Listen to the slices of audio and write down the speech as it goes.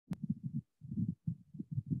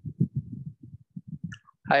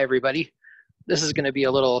Hi, everybody. This is going to be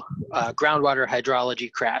a little groundwater hydrology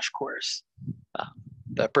crash course.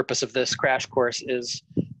 The purpose of this crash course is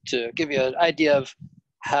to give you an idea of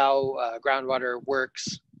how groundwater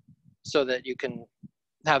works so that you can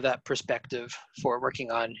have that perspective for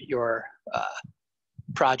working on your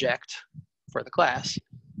project for the class.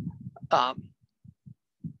 So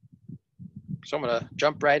I'm going to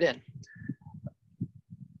jump right in.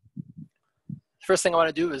 First thing I want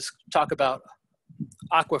to do is talk about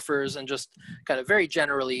aquifers and just kind of very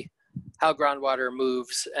generally how groundwater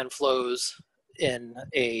moves and flows in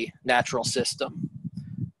a natural system.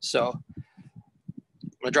 So I'm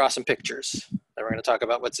going to draw some pictures, and we're going to talk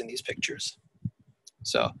about what's in these pictures.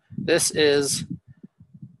 So this is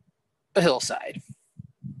a hillside.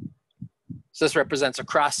 So this represents a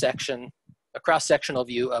cross-sectional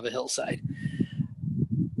view of a hillside.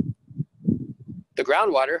 The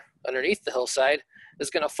groundwater underneath the hillside is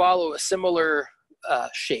going to follow a similar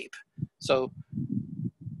shape. So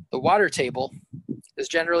the water table is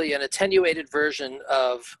generally an attenuated version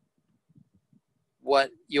of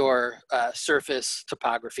what your surface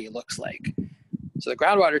topography looks like. So the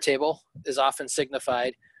groundwater table is often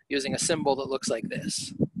signified using a symbol that looks like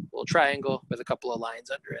this, a little triangle with a couple of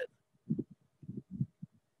lines under it.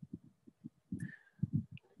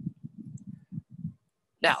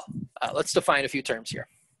 Now, let's define a few terms here.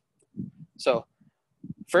 So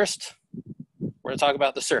first, we're going to talk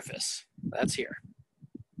about the surface. That's here.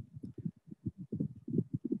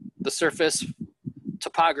 The surface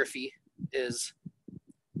topography is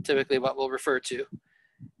typically what we'll refer to.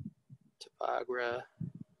 There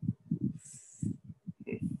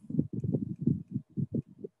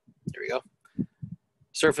we go.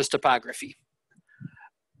 Surface topography.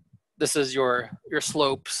 This is your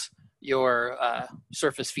slopes, your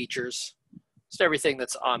surface features, just everything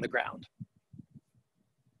that's on the ground.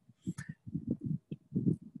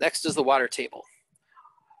 Next is the water table.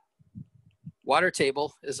 Water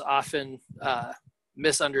table is often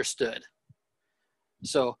misunderstood.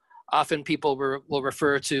 So often people will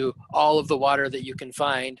refer to all of the water that you can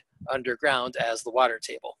find underground as the water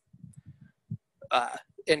table.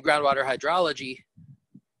 In groundwater hydrology,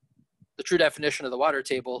 the true definition of the water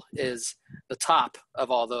table is the top of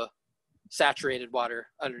all the saturated water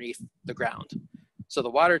underneath the ground. So the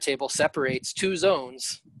water table separates two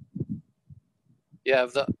zones. You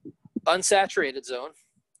have the unsaturated zone,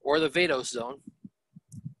 or the vadose zone.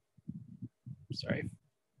 Sorry.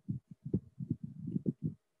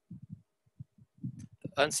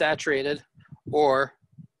 The unsaturated or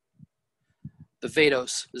the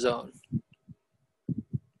vadose zone.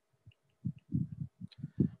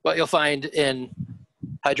 What you'll find in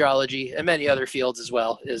hydrology and many other fields as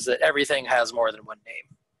well is that everything has more than one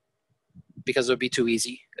name, because it would be too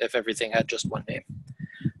easy if everything had just one name.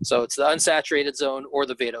 So it's the unsaturated zone or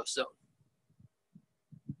the vadose zone.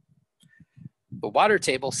 The water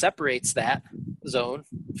table separates that zone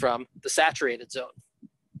from the saturated zone.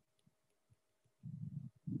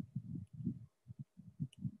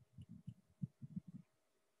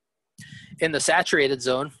 In the saturated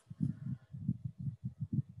zone,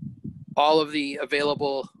 all of the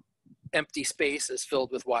available empty space is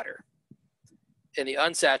filled with water. In the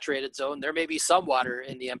unsaturated zone, there may be some water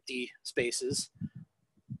in the empty spaces,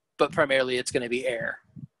 but primarily it's going to be air.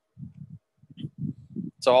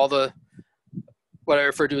 So all the, what I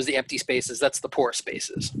refer to as the empty spaces, that's the pore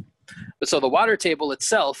spaces. But so the water table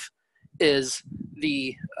itself is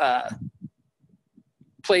the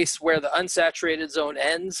place where the unsaturated zone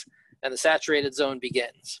ends and the saturated zone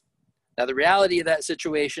begins. Now the reality of that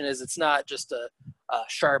situation is it's not just a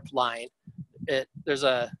sharp line. There's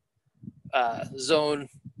a zone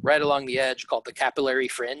right along the edge called the capillary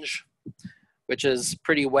fringe, which is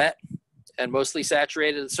pretty wet and mostly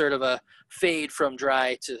saturated. It's sort of a fade from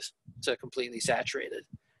dry to completely saturated.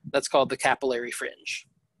 That's called the capillary fringe.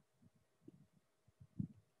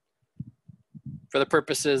 For the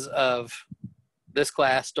purposes of this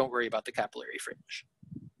class, don't worry about the capillary fringe.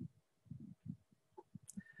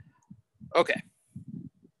 Okay.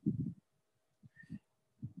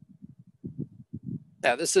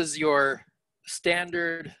 Now this is your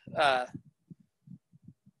standard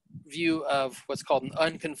view of what's called an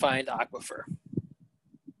unconfined aquifer.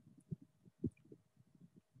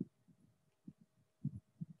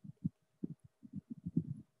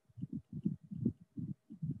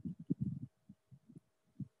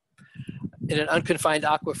 In an unconfined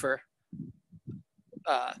aquifer,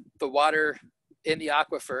 the water in the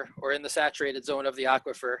aquifer or in the saturated zone of the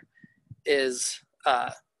aquifer is,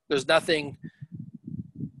 there's nothing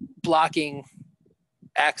blocking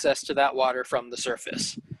access to that water from the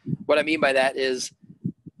surface. What I mean by that is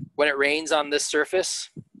when it rains on this surface,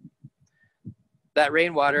 that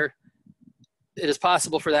rainwater, it is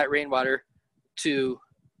possible for that rainwater to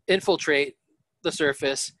infiltrate the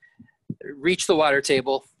surface, reach the water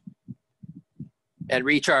table, and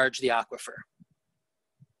recharge the aquifer.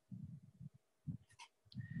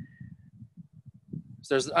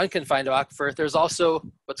 So there's an unconfined aquifer. There's also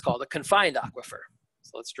what's called a confined aquifer.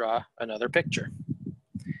 So let's draw another picture.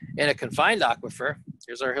 In a confined aquifer,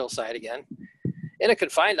 here's our hillside again. In a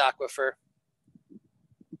confined aquifer,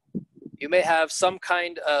 you may have some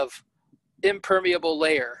kind of impermeable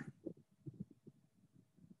layer.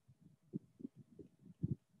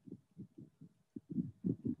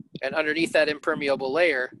 And underneath that impermeable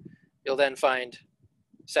layer, you'll then find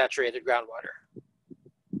saturated groundwater.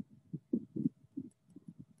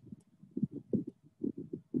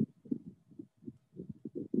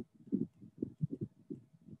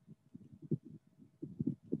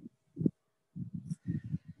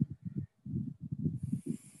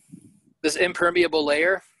 This impermeable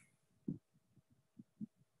layer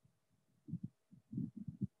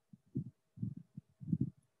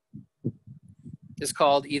is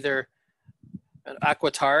called either an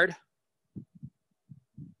aquitard,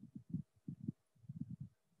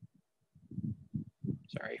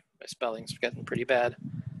 sorry, my spelling's getting pretty bad,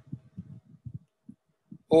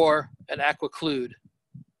 or an aquiclude.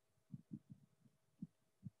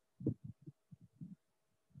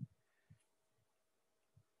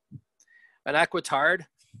 An aquitard,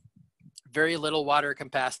 very little water can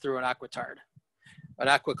pass through an aquitard. An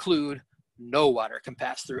aquiclude, no water can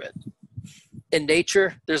pass through it. In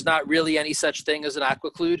nature, there's not really any such thing as an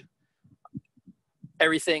aquiclude.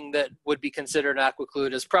 Everything that would be considered an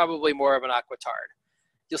aquiclude is probably more of an aquitard.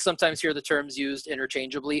 You'll sometimes hear the terms used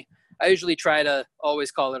interchangeably. I usually try to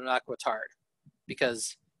always call it an aquitard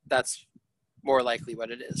because that's more likely what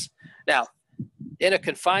it is. Now, in a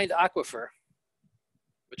confined aquifer,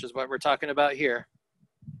 which is what we're talking about here,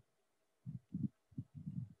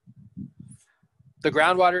 the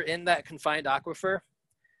groundwater in that confined aquifer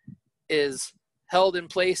is held in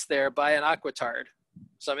place there by an aquitard,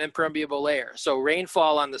 some impermeable layer. So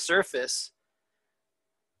rainfall on the surface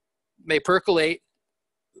may percolate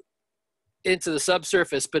into the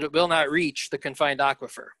subsurface, but it will not reach the confined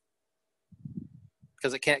aquifer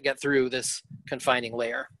because it can't get through this confining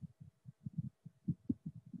layer,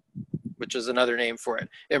 which is another name for it.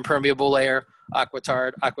 Impermeable layer,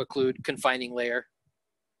 aquitard, aquiclude, confining layer.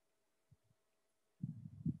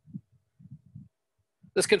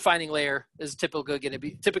 This confining layer is typically going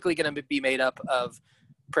to be made up of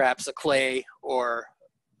perhaps a clay or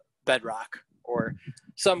bedrock or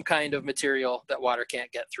some kind of material that water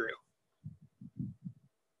can't get through.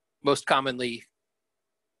 Most commonly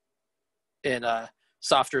in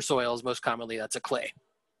softer soils, most commonly that's a clay.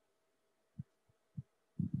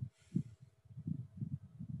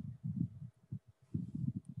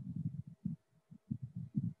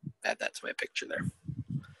 Add that to my picture there.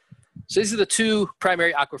 So these are the two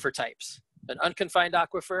primary aquifer types. An unconfined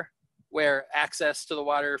aquifer, where access to the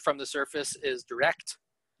water from the surface is direct,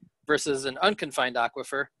 versus an unconfined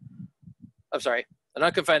aquifer, an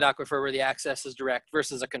unconfined aquifer where the access is direct,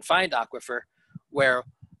 versus a confined aquifer where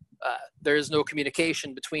there is no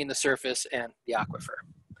communication between the surface and the aquifer.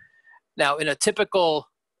 Now, in a typical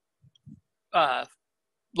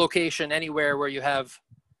location, anywhere where you have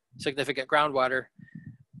significant groundwater,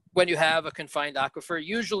 when you have a confined aquifer,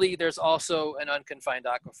 usually there's also an unconfined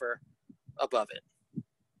aquifer above it.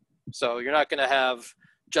 So you're not going to have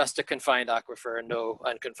just a confined aquifer and no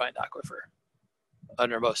unconfined aquifer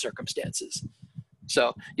under most circumstances.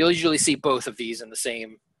 So you'll usually see both of these in the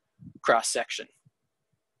same cross section.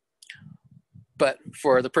 But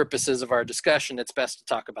for the purposes of our discussion, it's best to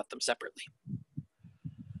talk about them separately.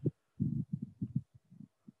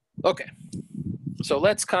 Okay. So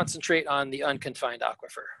let's concentrate on the unconfined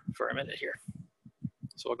aquifer for a minute here.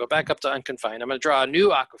 So we'll go back up to unconfined. I'm going to draw a new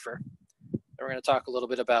aquifer, and we're going to talk a little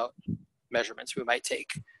bit about measurements we might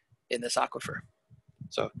take in this aquifer.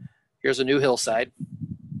 So here's a new hillside.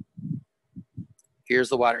 Here's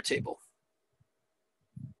the water table.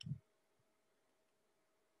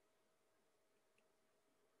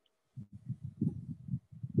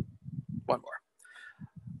 One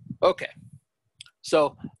more. Okay.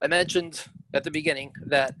 So I mentioned at the beginning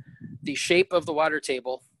that the shape of the water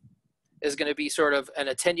table is going to be sort of an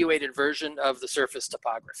attenuated version of the surface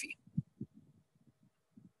topography.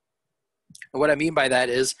 And what I mean by that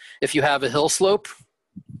is if you have a hill slope,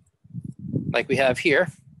 like we have here,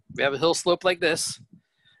 we have a hill slope like this,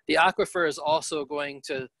 the aquifer is also going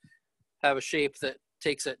to have a shape that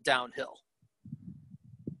takes it downhill.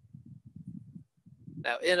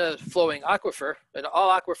 Now, in a flowing aquifer, and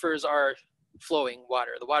all aquifers are flowing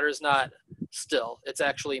water. The water is not still. It's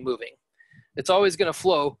actually moving. It's always going to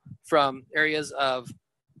flow from areas of,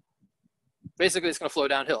 basically it's going to flow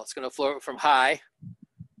downhill. It's going to flow from high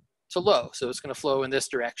to low. So it's going to flow in this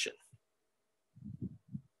direction.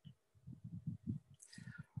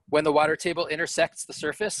 When the water table intersects the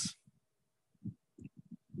surface,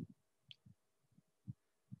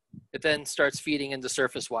 it then starts feeding into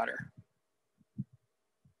surface water.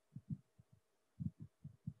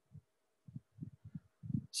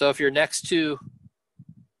 So if you're next to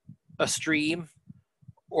a stream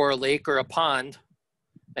or a lake or a pond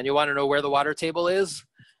and you want to know where the water table is,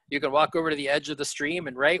 you can walk over to the edge of the stream,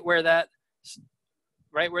 and right where that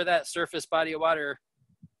surface body of water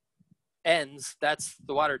ends, that's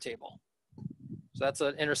the water table. So that's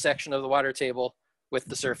an intersection of the water table with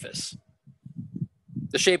the surface.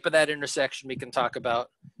 The shape of that intersection we can talk about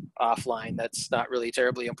offline. That's not really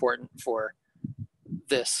terribly important for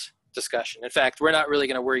this discussion. In fact, we're not really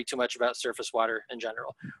going to worry too much about surface water in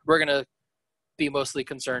general. We're going to be mostly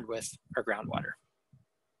concerned with our groundwater.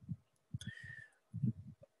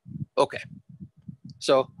 Okay,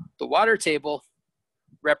 so the water table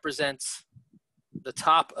represents the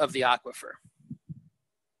top of the aquifer.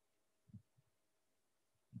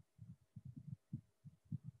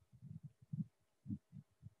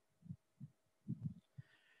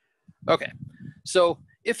 Okay, so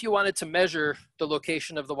if you wanted to measure the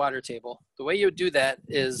location of the water table, the way you would do that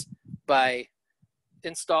is by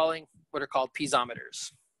installing what are called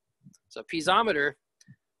piezometers. So a piezometer,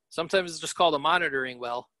 sometimes it's just called a monitoring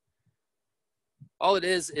well. All it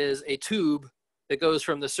is a tube that goes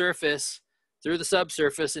from the surface through the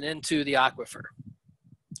subsurface and into the aquifer.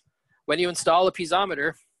 When you install a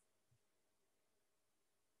piezometer,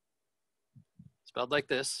 spelled like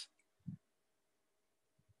this,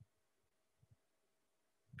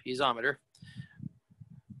 piezometer.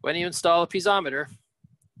 When you install a piezometer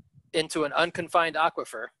into an unconfined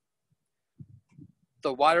aquifer,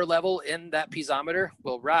 the water level in that piezometer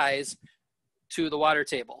will rise to the water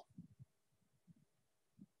table.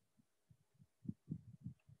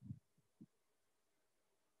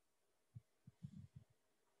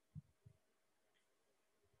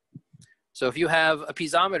 So if you have a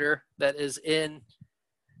piezometer that is in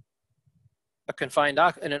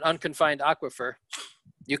an unconfined aquifer,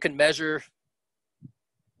 you can measure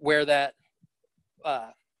where that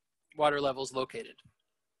water level is located.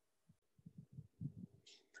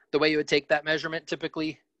 The way you would take that measurement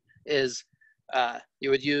typically is you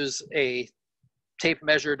would use a tape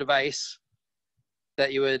measure device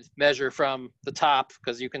that you would measure from the top,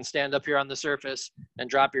 because you can stand up here on the surface and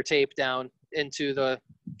drop your tape down into the,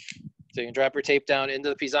 so you can drop your tape down into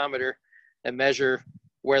the piezometer and measure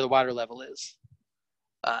where the water level is.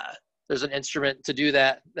 There's an instrument to do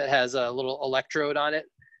that that has a little electrode on it.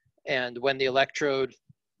 And when the electrode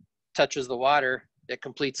touches the water, it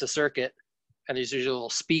completes a circuit. And there's usually a little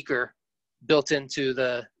speaker built into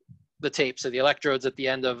the tape. So the electrode's at the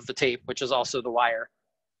end of the tape, which is also the wire.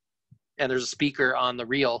 And there's a speaker on the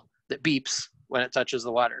reel that beeps when it touches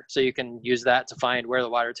the water. So you can use that to find where the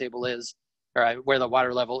water table is, or where the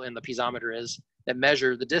water level in the piezometer is, and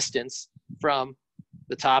measure the distance from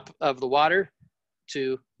the top of the water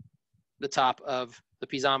to the top of the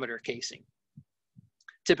piezometer casing.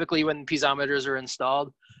 Typically when piezometers are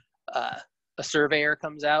installed, a surveyor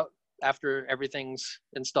comes out after everything's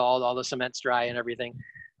installed, all the cement's dry and everything,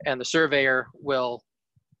 and the surveyor will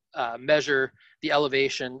measure the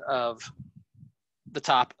elevation of the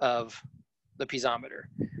top of the piezometer.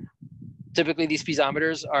 Typically these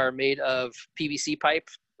piezometers are made of PVC pipe.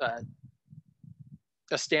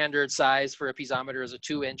 A standard size for a piezometer is a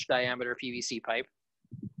 2-inch diameter PVC pipe.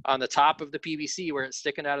 On the top of the PVC where it's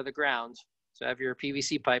sticking out of the ground, so have your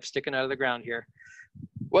PVC pipe sticking out of the ground here,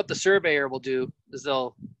 what the surveyor will do is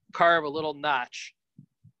they'll carve a little notch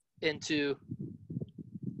into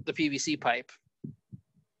the PVC pipe.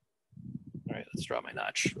 All right, let's draw my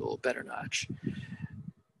notch, a little better notch.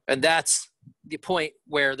 And that's the point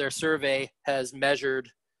where their survey has measured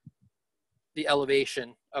the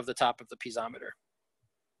elevation of the top of the piezometer.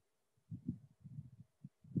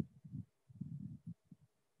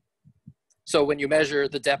 So when you measure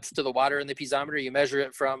the depth to the water in the piezometer, you measure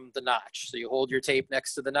it from the notch. So you hold your tape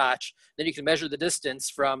next to the notch. Then you can measure the distance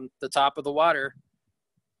from the top of the water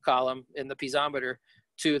column in the piezometer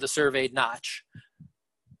to the surveyed notch.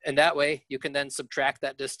 And that way you can then subtract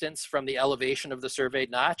that distance from the elevation of the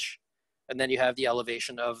surveyed notch. And then you have the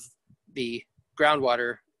elevation of the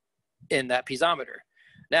groundwater in that piezometer.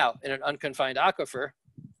 Now, in an unconfined aquifer,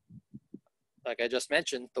 like I just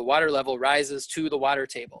mentioned, the water level rises to the water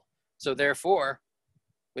table. So therefore,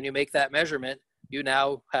 when you make that measurement, you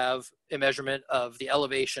now have a measurement of the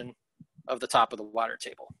elevation of the top of the water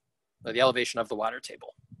table, or the elevation of the water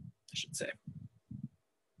table, I should say.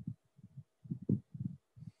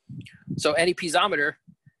 So any piezometer,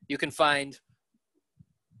 you can find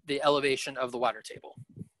the elevation of the water table.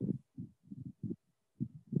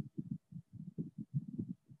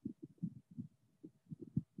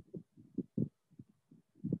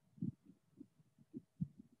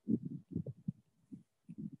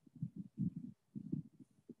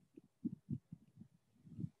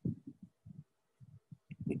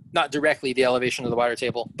 Not directly the elevation of the water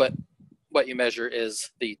table, but what you measure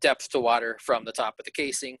is the depth to water from the top of the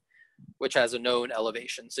casing, which has a known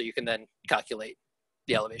elevation. So you can then calculate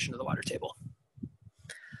the elevation of the water table.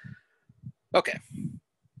 Okay,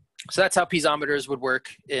 so that's how piezometers would work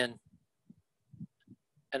in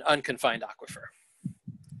an unconfined aquifer.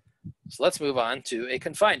 So let's move on to a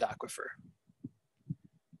confined aquifer.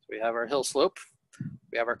 So we have our hill slope,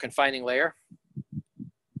 we have our confining layer,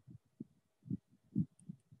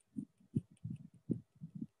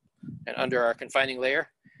 and under our confining layer,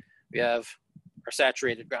 we have our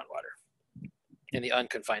saturated groundwater in the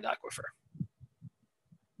unconfined aquifer.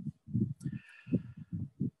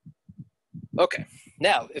 Okay,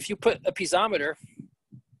 now if you put a piezometer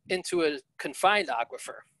into a confined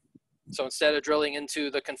aquifer, so instead of drilling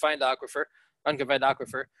into the confined aquifer, unconfined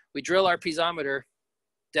aquifer, we drill our piezometer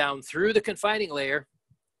down through the confining layer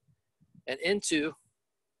and into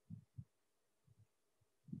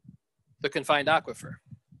the confined aquifer.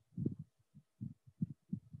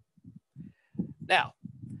 Now,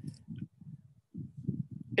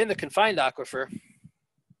 in the confined aquifer,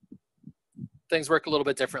 things work a little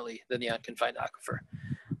bit differently than the unconfined aquifer.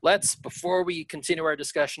 Before we continue our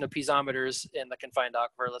discussion of piezometers in the confined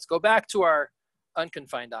aquifer, let's go back to our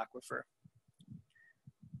unconfined aquifer.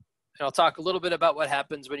 And I'll talk a little bit about what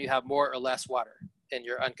happens when you have more or less water in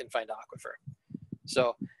your unconfined aquifer.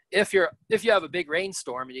 So if you have a big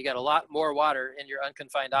rainstorm and you get a lot more water in your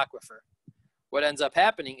unconfined aquifer, what ends up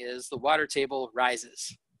happening is the water table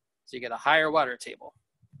rises. So you get a higher water table.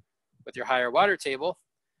 With your higher water table,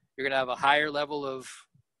 you're going to have a higher level of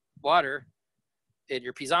water in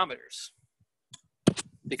your piezometers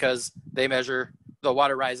because they measure the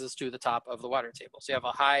water rises to the top of the water table. So you have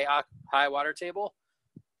a high water table,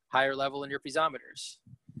 higher level in your piezometers.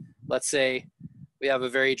 Let's say we have a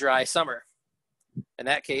very dry summer. In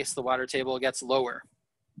that case, the water table gets lower.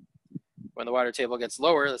 When the water table gets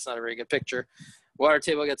lower, that's not a very good picture. Water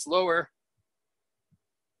table gets lower,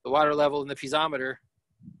 the water level in the piezometer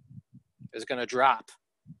is going to drop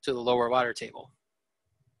to the lower water table.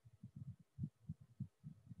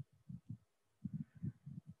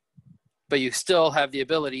 But you still have the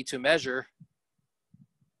ability to measure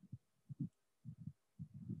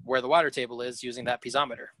where the water table is using that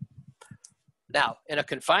piezometer. Now, in a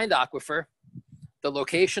confined aquifer, the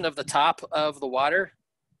location of the top of the water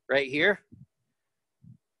right here,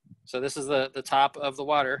 so this is the top of the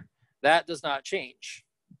water, that does not change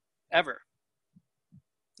ever.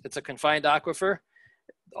 It's a confined aquifer.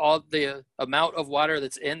 All the amount of water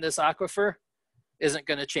that's in this aquifer isn't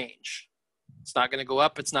going to change. It's not going to go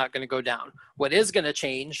up. It's not going to go down. What is going to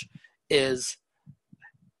change is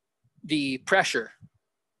the pressure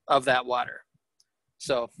of that water.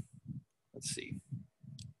 So let's see.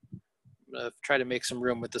 I'm going to try to make some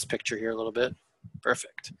room with this picture here a little bit.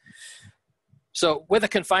 Perfect. So with a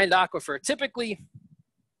confined aquifer, typically,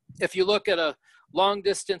 if you look at a long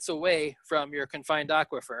distance away from your confined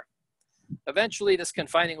aquifer, eventually this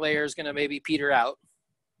confining layer is going to maybe peter out.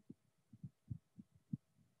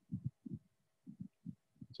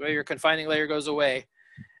 So your confining layer goes away,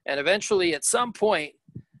 and eventually at some point,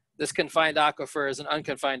 this confined aquifer is an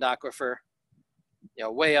unconfined aquifer,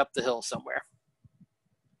 way up the hill somewhere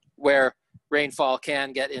where rainfall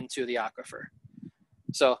can get into the aquifer.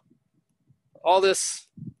 So all this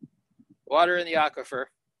water in the aquifer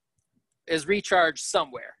is recharged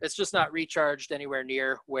somewhere. It's just not recharged anywhere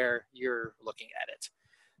near where you're looking at it.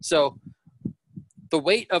 So the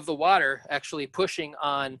weight of the water actually pushing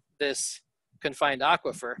on this confined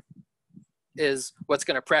aquifer is what's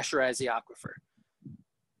going to pressurize the aquifer.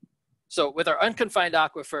 So with our unconfined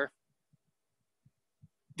aquifer,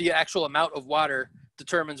 the actual amount of water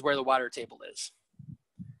determines where the water table is.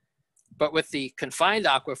 But with the confined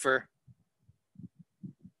aquifer,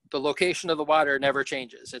 the location of the water never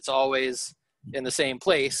changes. It's always in the same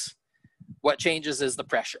place. What changes is the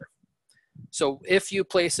pressure. So if you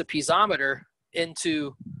place a piezometer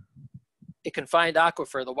into a confined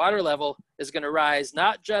aquifer, the water level is going to rise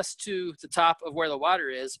not just to the top of where the water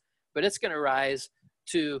is, but it's going to rise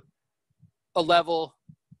to a level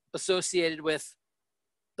associated with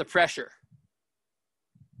the pressure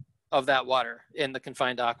of that water in the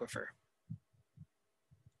confined aquifer.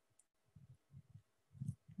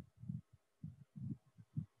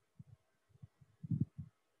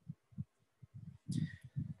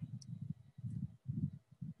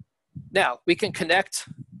 Now, we can connect,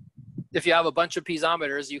 if you have a bunch of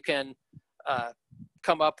piezometers, you can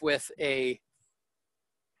come up with a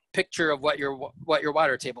picture of what your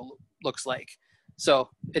water table looks like. So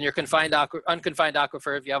in your unconfined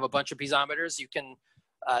aquifer, if you have a bunch of piezometers, you can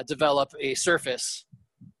develop a surface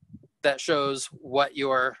that shows what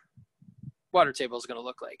your water table is going to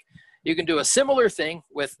look like. You can do a similar thing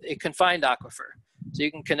with a confined aquifer. So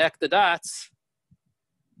you can connect the dots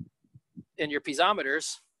in your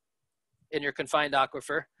piezometers in your confined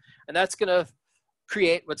aquifer, and that's going to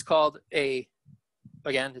create what's called a,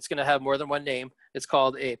 again, it's going to have more than one name. It's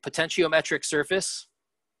called a potentiometric surface.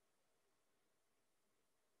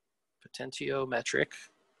 Potentiometric,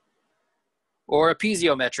 or a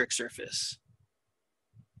piezometric surface.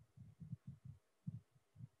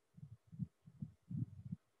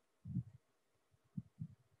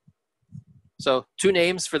 So two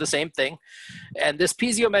names for the same thing. And this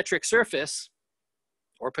piezometric surface,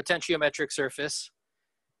 or potentiometric surface,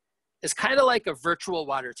 is kind of like a virtual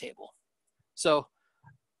water table. So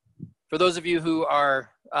for those of you who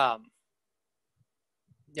are,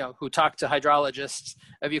 who talk to hydrologists,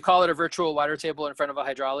 if you call it a virtual water table in front of a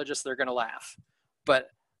hydrologist, they're gonna laugh. But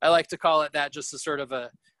I like to call it that just as sort of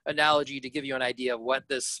a analogy to give you an idea of what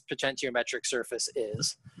this potentiometric surface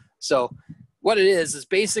is. So what it is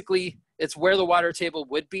basically, it's where the water table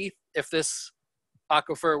would be if this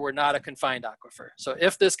aquifer were not a confined aquifer. So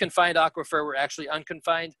if this confined aquifer were actually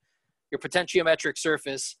unconfined, your potentiometric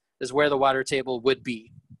surface is where the water table would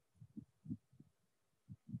be.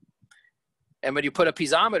 And when you put a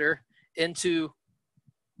piezometer into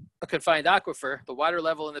a confined aquifer, the water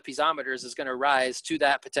level in the piezometers is going to rise to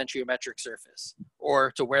that potentiometric surface,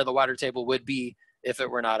 or to where the water table would be if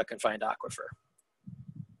it were not a confined aquifer.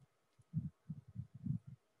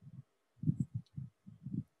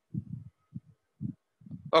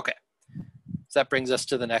 Okay, so that brings us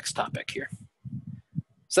to the next topic here.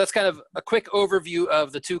 So that's kind of a quick overview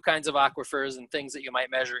of the two kinds of aquifers and things that you might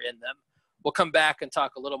measure in them. We'll come back and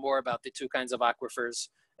talk a little more about the two kinds of aquifers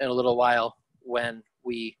in a little while when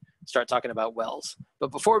we start talking about wells.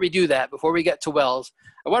 But before we do that, before we get to wells,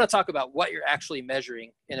 I want to talk about what you're actually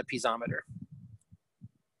measuring in a piezometer.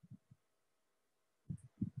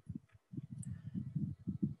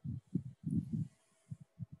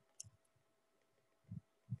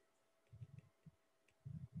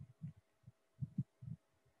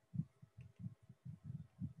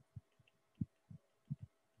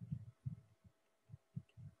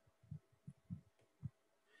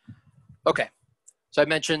 Okay, so I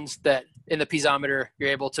mentioned that in the piezometer,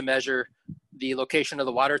 you're able to measure the location of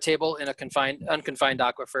the water table in a unconfined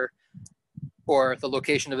aquifer, or the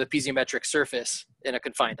location of the piezometric surface in a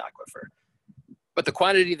confined aquifer. But the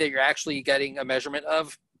quantity that you're actually getting a measurement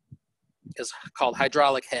of is called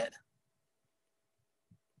hydraulic head.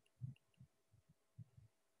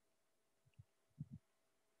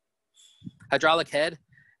 Hydraulic head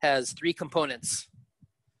has three components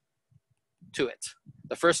to it.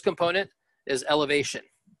 The first component is elevation,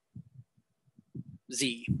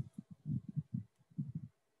 Z.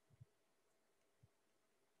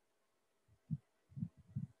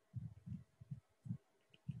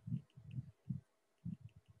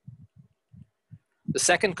 The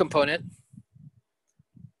second component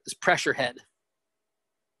is pressure head.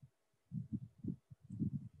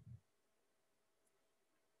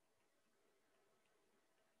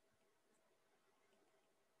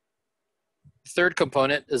 The third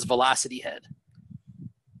component is velocity head.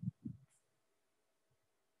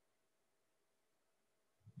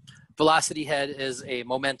 Velocity head is a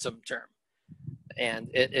momentum term, and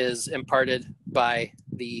it is imparted by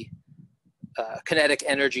the kinetic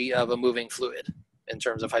energy of a moving fluid in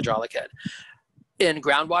terms of hydraulic head. In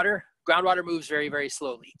groundwater, groundwater moves very, very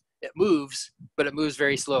slowly. It moves, but it moves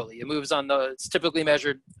very slowly. It moves on it's typically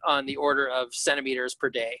measured on the order of centimeters per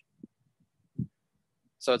day.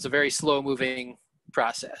 So it's a very slow moving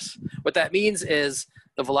process. What that means is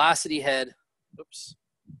the velocity head,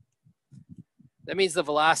 that means the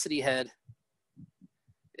velocity head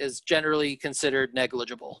is generally considered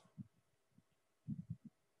negligible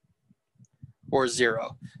or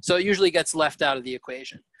zero. So it usually gets left out of the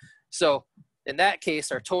equation. So in that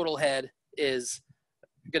case, our total head is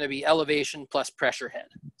going to be elevation plus pressure head.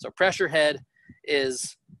 So pressure head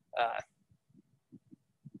is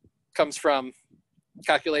comes from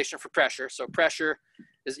calculation for pressure. So pressure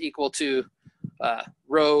is equal to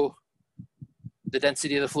rho, the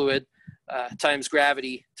density of the fluid, times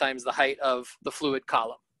gravity times the height of the fluid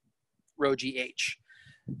column, rho GH.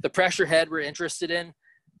 The pressure head we're interested in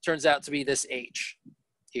turns out to be this H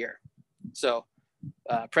here. So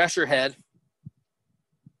pressure head,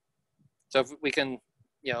 so if we can,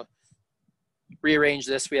 rearrange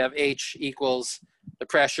this, we have H equals the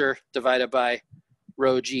pressure divided by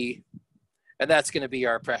rho G, and that's going to be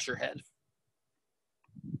our pressure head.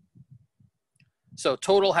 So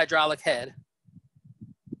total hydraulic head,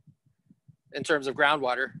 in terms of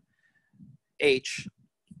groundwater, H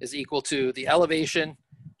is equal to the elevation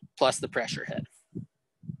plus the pressure head.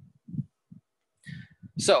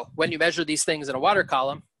 So when you measure these things in a water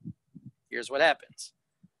column, here's what happens.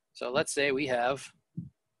 So let's say we have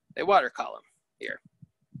a water column here.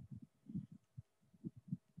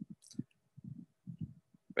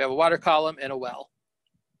 We have a water column and a well.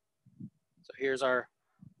 So here's our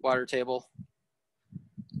water table,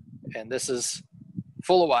 and this is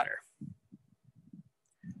full of water.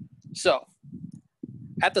 So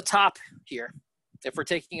at the top here, if we're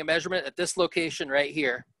taking a measurement at this location right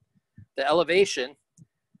here, the elevation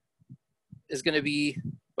is going to be,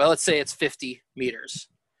 well, let's say it's 50 meters.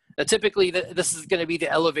 Now, typically, this is going to be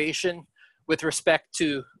the elevation with respect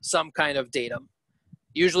to some kind of datum.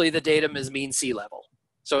 Usually the datum is mean sea level.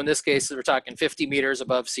 So in this case, we're talking 50 meters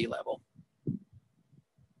above sea level.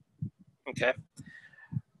 Okay.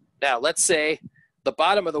 Now, let's say the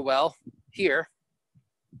bottom of the well here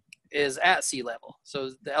is at sea level.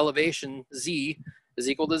 So the elevation Z is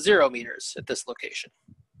equal to 0 meters at this location.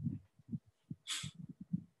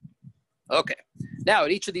 Okay. Now,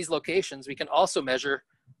 at each of these locations, we can also measure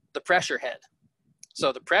the pressure head.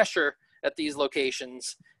 So the pressure at these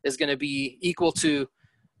locations is going to be equal to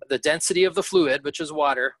the density of the fluid, which is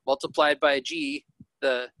water, multiplied by G,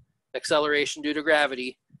 the acceleration due to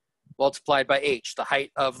gravity, multiplied by H, the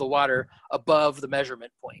height of the water above the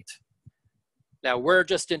measurement point. Now, we're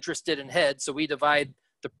just interested in head, so we divide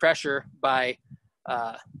the pressure by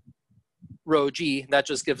rho G. That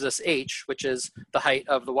just gives us H, which is the height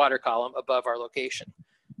of the water column above our location.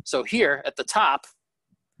 So here at the top,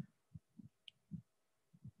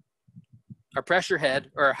 our pressure head,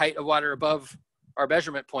 or height of water above our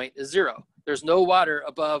measurement point, is 0. There's no water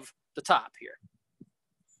above the top here.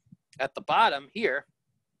 At the bottom here,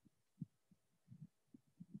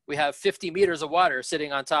 we have 50 meters of water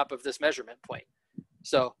sitting on top of this measurement point.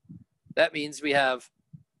 So that means we have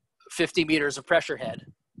 50 meters of pressure head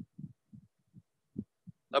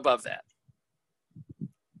above that.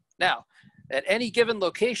 Now, at any given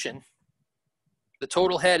location, the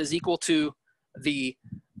total head is equal to the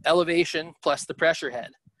elevation plus the pressure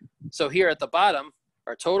head. So here at the bottom,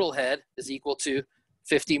 our total head is equal to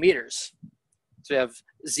 50 meters. So we have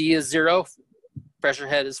Z is 0, pressure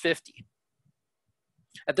head is 50.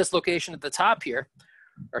 At this location at the top here,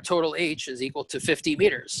 our total H is equal to 50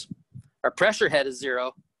 meters. Our pressure head is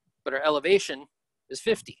 0, but our elevation is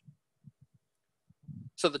 50.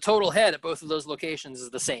 So the total head at both of those locations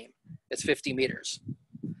is the same. It's 50 meters.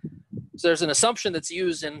 So there's an assumption that's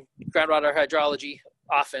used in groundwater hydrology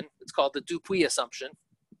often. It's called the Dupuy assumption.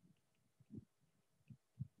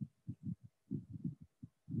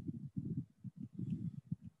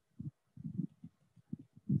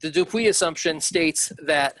 The Dupuy assumption states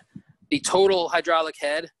that the total hydraulic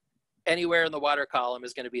head anywhere in the water column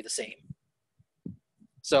is going to be the same.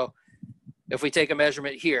 So if we take a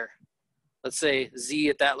measurement here, let's say Z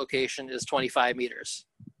at that location is 25 meters.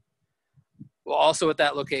 Well, also at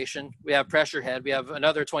that location, we have pressure head. We have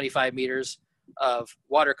another 25 meters of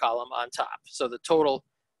water column on top. So the total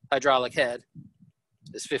hydraulic head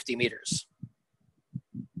is 50 meters.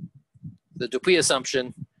 The Dupuy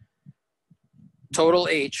assumption, total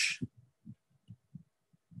H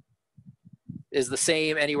is the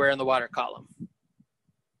same anywhere in the water column.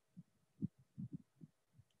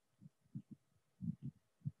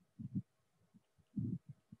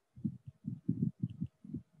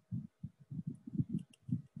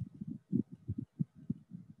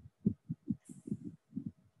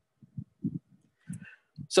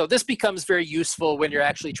 So this becomes very useful when you're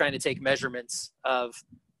actually trying to take measurements of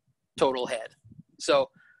total head. So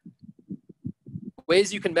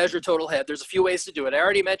ways you can measure total head, there's a few ways to do it. I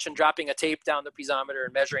already mentioned dropping a tape down the piezometer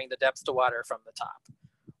and measuring the depth to water from the top.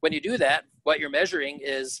 When you do that, what you're measuring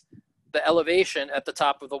is the elevation at the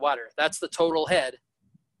top of the water. That's the total head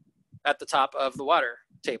at the top of the water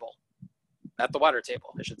table, at the water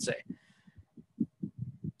table, I should say.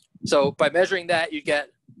 So by measuring that, you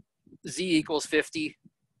get Z equals 50,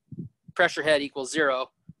 pressure head equals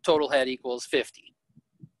 0, total head equals 50.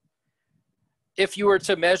 If you were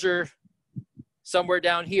to measure somewhere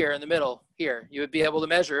down here in the middle here, you would be able to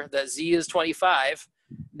measure that Z is 25.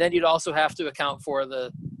 Then you'd also have to account for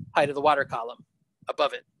the height of the water column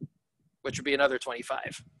above it, which would be another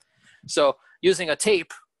 25. So using a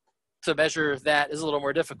tape to measure that is a little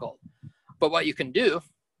more difficult. But what you can do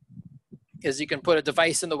is you can put a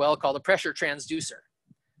device in the well called a pressure transducer.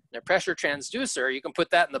 And a pressure transducer, you can put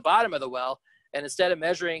that in the bottom of the well, and instead of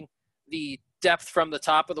measuring the depth from the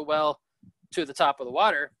top of the well to the top of the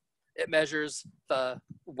water, it measures the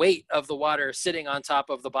weight of the water sitting on top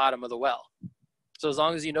of the bottom of the well. So as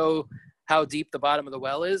long as you know how deep the bottom of the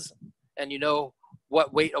well is, and you know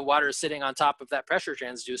what weight of water is sitting on top of that pressure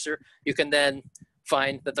transducer, you can then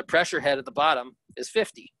find that the pressure head at the bottom is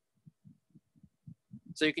 50.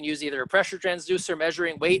 So you can use either a pressure transducer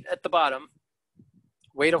measuring weight at the bottom,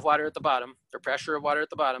 weight of water at the bottom, or pressure of water at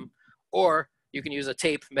the bottom, or you can use a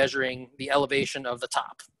tape measuring the elevation of the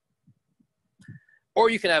top. Or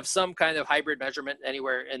you can have some kind of hybrid measurement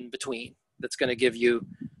anywhere in between that's going to give you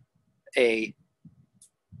a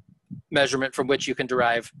measurement from which you can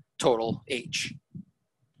derive total H.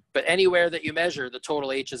 But anywhere that you measure, the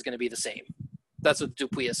total H is going to be the same. That's what the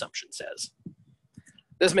Dupuy assumption says.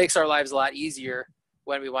 This makes our lives a lot easier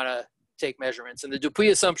when we want to take measurements. And the Dupuy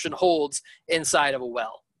assumption holds inside of a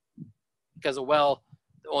well, because a well,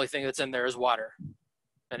 the only thing that's in there is water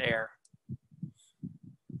and air.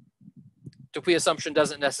 Dupuy assumption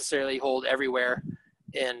doesn't necessarily hold everywhere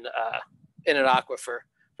in an aquifer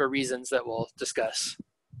for reasons that we'll discuss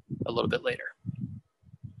a little bit later.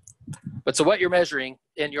 But so what you're measuring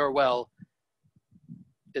in your well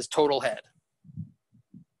is total head,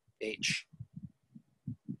 H.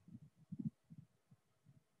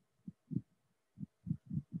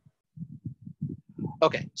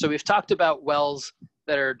 Okay, so we've talked about wells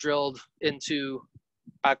that are drilled into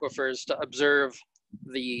aquifers to observe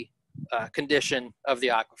the condition of the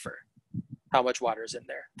aquifer, how much water is in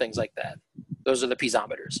there, things like that. Those are the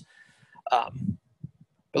piezometers.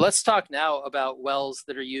 But let's talk now about wells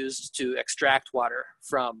that are used to extract water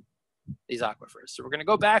from these aquifers. So we're going to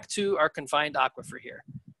go back to our confined aquifer here,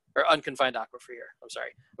 or unconfined aquifer here. I'm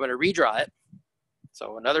sorry. I'm going to redraw it.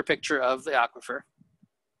 So another picture of the aquifer.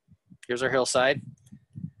 Here's our hillside.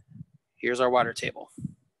 Here's our water table.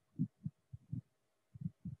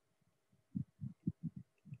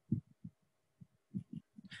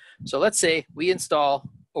 So let's say we install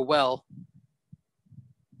a well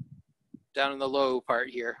down in the low part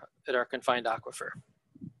here at our confined aquifer.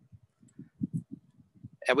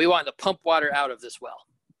 And we want to pump water out of this well.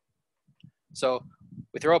 So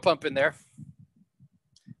we throw a pump in there,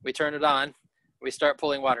 we turn it on, we start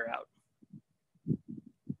pulling water out.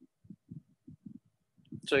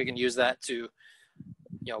 So you can use that to,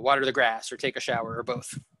 water the grass or take a shower or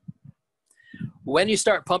both. When you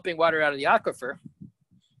start pumping water out of the aquifer,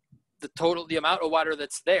 the amount of water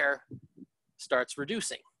that's there starts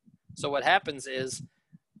reducing. So what happens is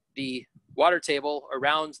the water table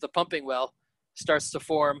around the pumping well starts to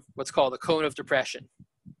form what's called a cone of depression.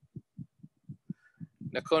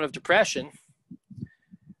 The cone of depression,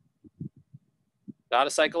 not a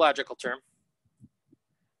psychological term,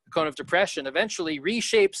 the cone of depression eventually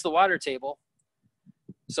reshapes the water table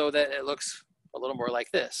so that it looks a little more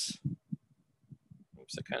like this.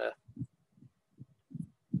 Oops, I kind of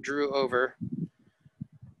drew over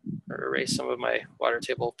or erase some of my water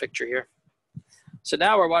table picture here. So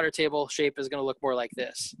now our water table shape is going to look more like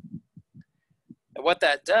this. And what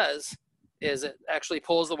that does is it actually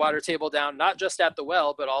pulls the water table down, not just at the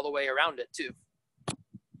well, but all the way around it too.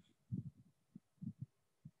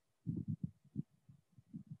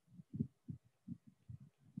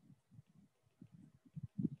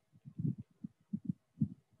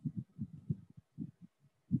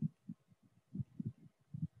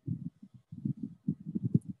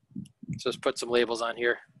 So let's put some labels on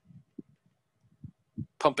here.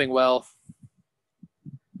 Pumping well,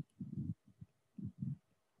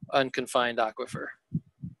 unconfined aquifer.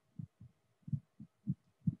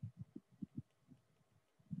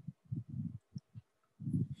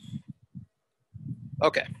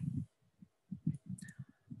 Okay.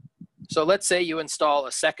 So let's say you install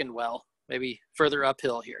a second well, maybe further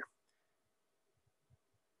uphill here.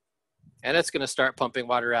 And it's going to start pumping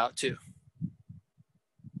water out too.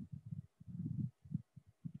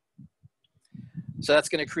 So that's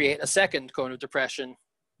going to create a second cone of depression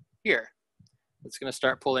here. It's going to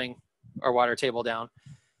start pulling our water table down.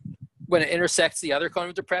 When it intersects the other cone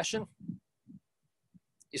of depression,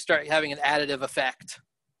 you start having an additive effect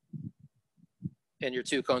in your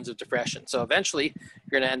two cones of depression. So eventually,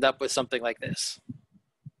 you're going to end up with something like this.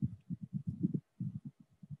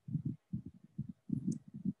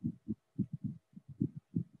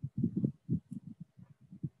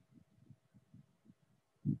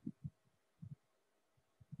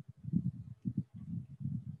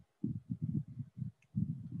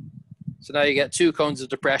 So now you get two cones of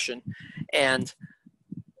depression, and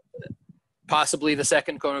possibly the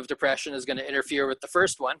second cone of depression is going to interfere with the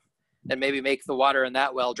first one and maybe make the water in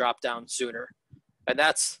that well drop down sooner. And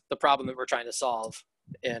that's the problem that we're trying to solve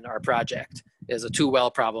in our project, is a 2-well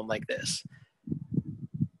problem like this.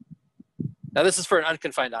 Now this is for an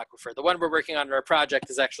unconfined aquifer. The one we're working on in our project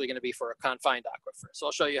is actually going to be for a confined aquifer. So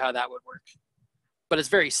I'll show you how that would work. But it's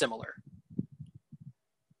very similar.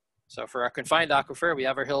 So for our confined aquifer, we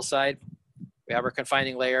have our hillside, we have our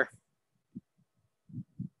confining layer.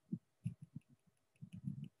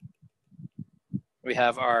 We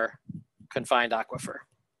have our confined aquifer.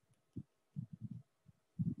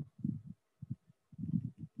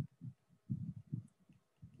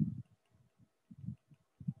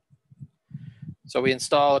 So we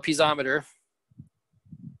install a piezometer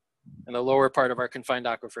in the lower part of our confined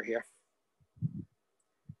aquifer here.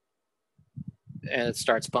 And it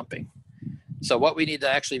starts pumping. So what we need to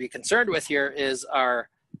actually be concerned with here is our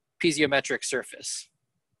piezometric surface.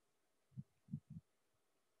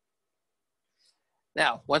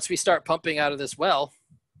 Now, once we start pumping out of this well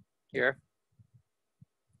here,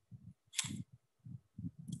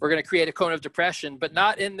 we're going to create a cone of depression, but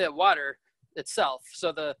not in the water itself.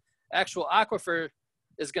 So the actual aquifer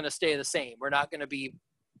is going to stay the same. We're not going to be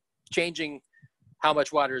changing how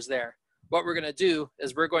much water is there. What we're going to do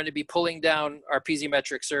is we're going to be pulling down our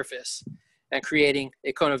piezometric surface and creating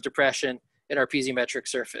a cone of depression in our piezometric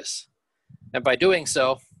surface. And by doing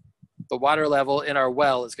so, the water level in our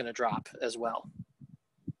well is going to drop as well.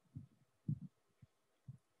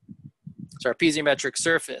 So our piezometric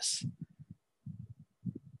surface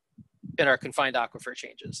in our confined aquifer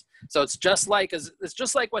changes. So it's just like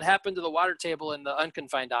what happened to the water table in the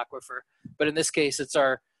unconfined aquifer, but in this case, it's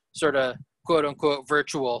our sort of quote unquote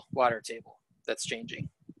virtual water table that's changing.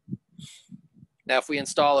 Now, if we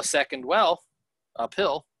install a second well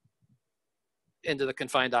uphill into the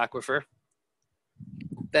confined aquifer,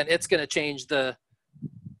 then it's going to change the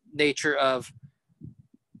nature of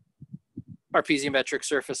our piezometric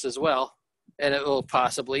surface as well. And it will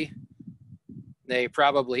probably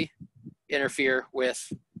interfere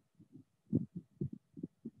with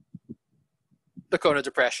the cone of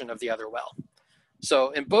depression of the other well.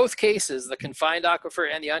 So in both cases, the confined aquifer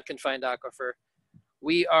and the unconfined aquifer,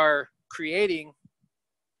 we are creating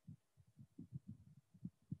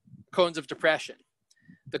cones of depression.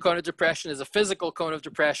 The cone of depression is a physical cone of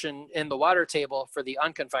depression in the water table for the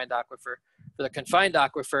unconfined aquifer. For the confined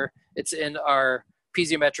aquifer, it's in our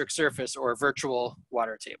piezometric surface or virtual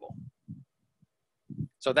water table.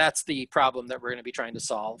 So that's the problem that we're going to be trying to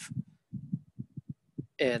solve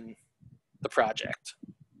in the project.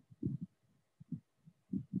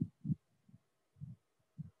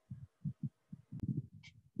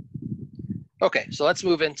 Okay, so let's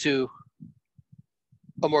move into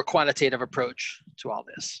a more quantitative approach to all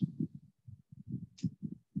this.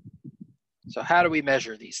 So how do we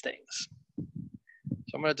measure these things?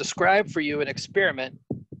 So I'm going to describe for you an experiment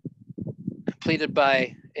completed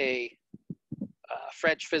by a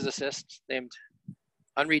French physicist named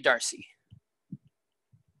Henri Darcy.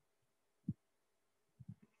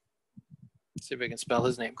 Let's see if I can spell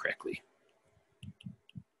his name correctly.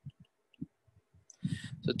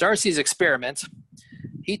 So Darcy's experiment,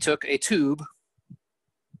 he took a tube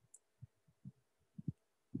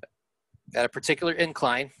at a particular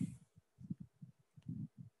incline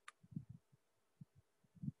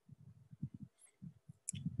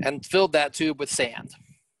and filled that tube with sand.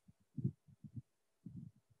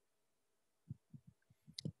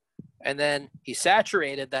 And then he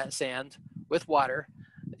saturated that sand with water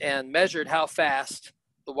and measured how fast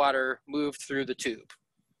the water moved through the tube.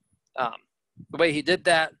 The way he did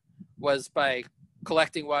that was by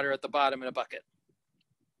collecting water at the bottom in a bucket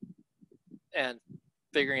and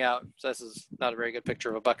figuring out, so this is not a very good picture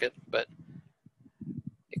of a bucket, but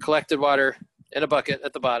he collected water in a bucket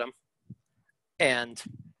at the bottom and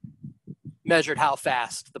measured how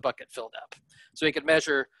fast the bucket filled up. So he could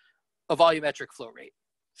measure a volumetric flow rate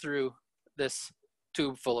through this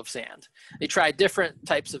tube full of sand. They tried different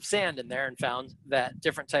types of sand in there and found that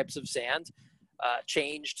different types of sand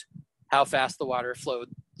changed how fast the water flowed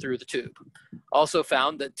through the tube. Also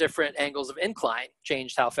found that different angles of incline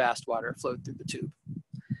changed how fast water flowed through the tube.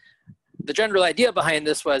 The general idea behind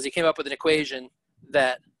this was he came up with an equation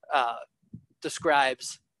that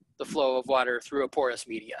describes the flow of water through a porous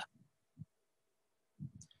media.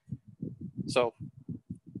 So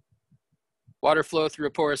water flow through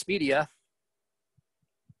a porous media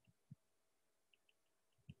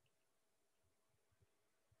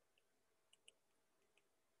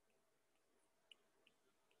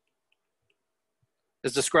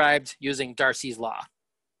is described using Darcy's law.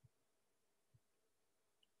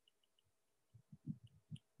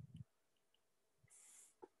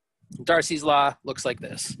 Darcy's law looks like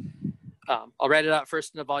this. I'll write it out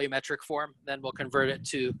first in a volumetric form, then we'll convert it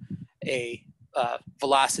to a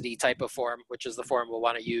velocity type of form, which is the form we'll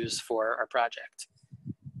want to use for our project.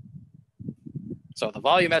 So the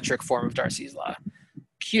volumetric form of Darcy's law,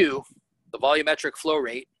 Q, the volumetric flow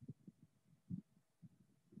rate,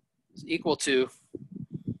 is equal to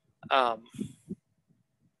a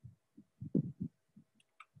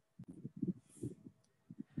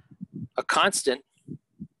constant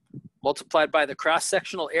multiplied by the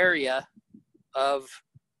cross-sectional area of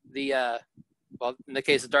the, well, in the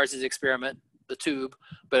case of Darcy's experiment, the tube,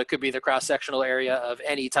 but it could be the cross-sectional area of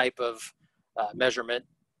any type of measurement,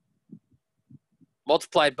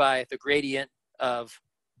 multiplied by the gradient of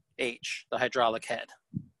H, the hydraulic head.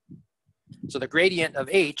 So the gradient of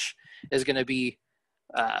H is going to be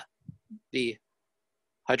the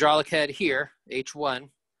hydraulic head here, H1,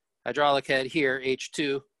 hydraulic head here,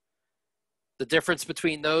 H2, the difference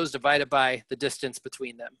between those divided by the distance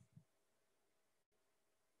between them,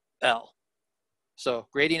 L. So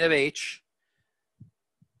gradient of H,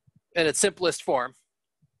 in its simplest form,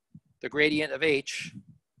 the gradient of H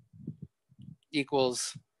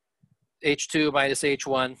equals H2 minus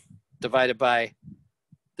H1 divided by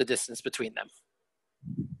the distance between them.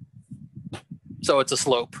 So it's a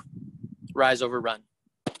slope, rise over run,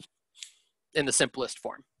 in the simplest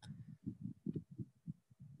form.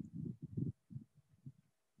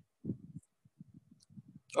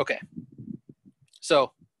 Okay,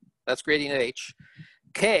 so that's gradient of H.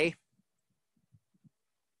 K,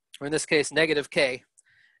 or in this case, negative K,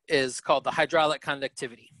 is called the hydraulic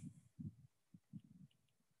conductivity.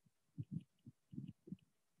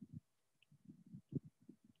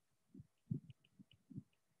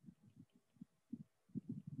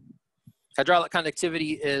 Hydraulic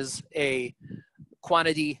conductivity is a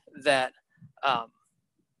quantity that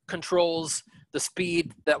controls the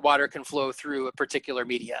speed that water can flow through a particular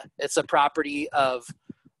media. It's a property of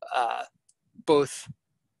both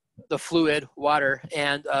the fluid, water,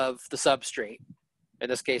 and of the substrate, in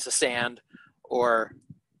this case a sand or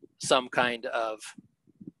some kind of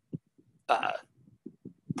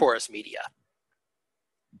porous media.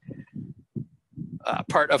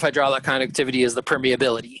 Part of hydraulic conductivity is the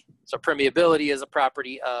permeability. So permeability is a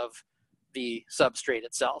property of the substrate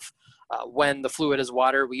itself. When the fluid is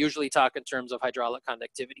water, we usually talk in terms of hydraulic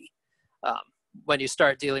conductivity. When you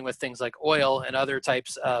start dealing with things like oil and other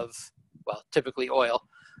types of, well, typically oil,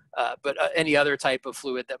 but any other type of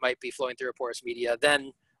fluid that might be flowing through a porous media,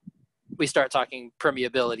 then we start talking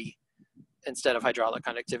permeability instead of hydraulic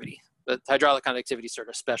conductivity. But hydraulic conductivity is sort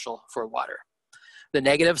of special for water. The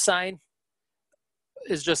negative sign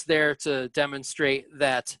is just there to demonstrate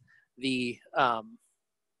that the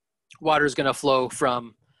water is going to flow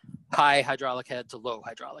from high hydraulic head to low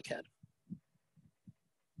hydraulic head.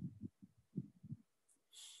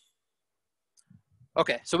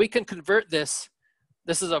 Okay, so we can convert this.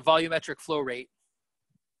 This is a volumetric flow rate.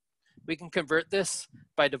 We can convert this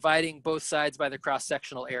by dividing both sides by the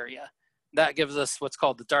cross-sectional area. That gives us what's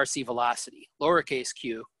called the Darcy velocity. Lowercase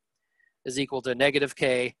q is equal to negative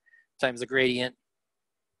k times the gradient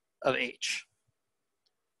of H.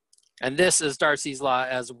 And this is Darcy's law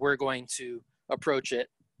as we're going to approach it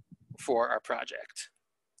for our project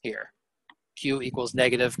here. Q equals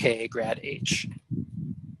negative k grad H.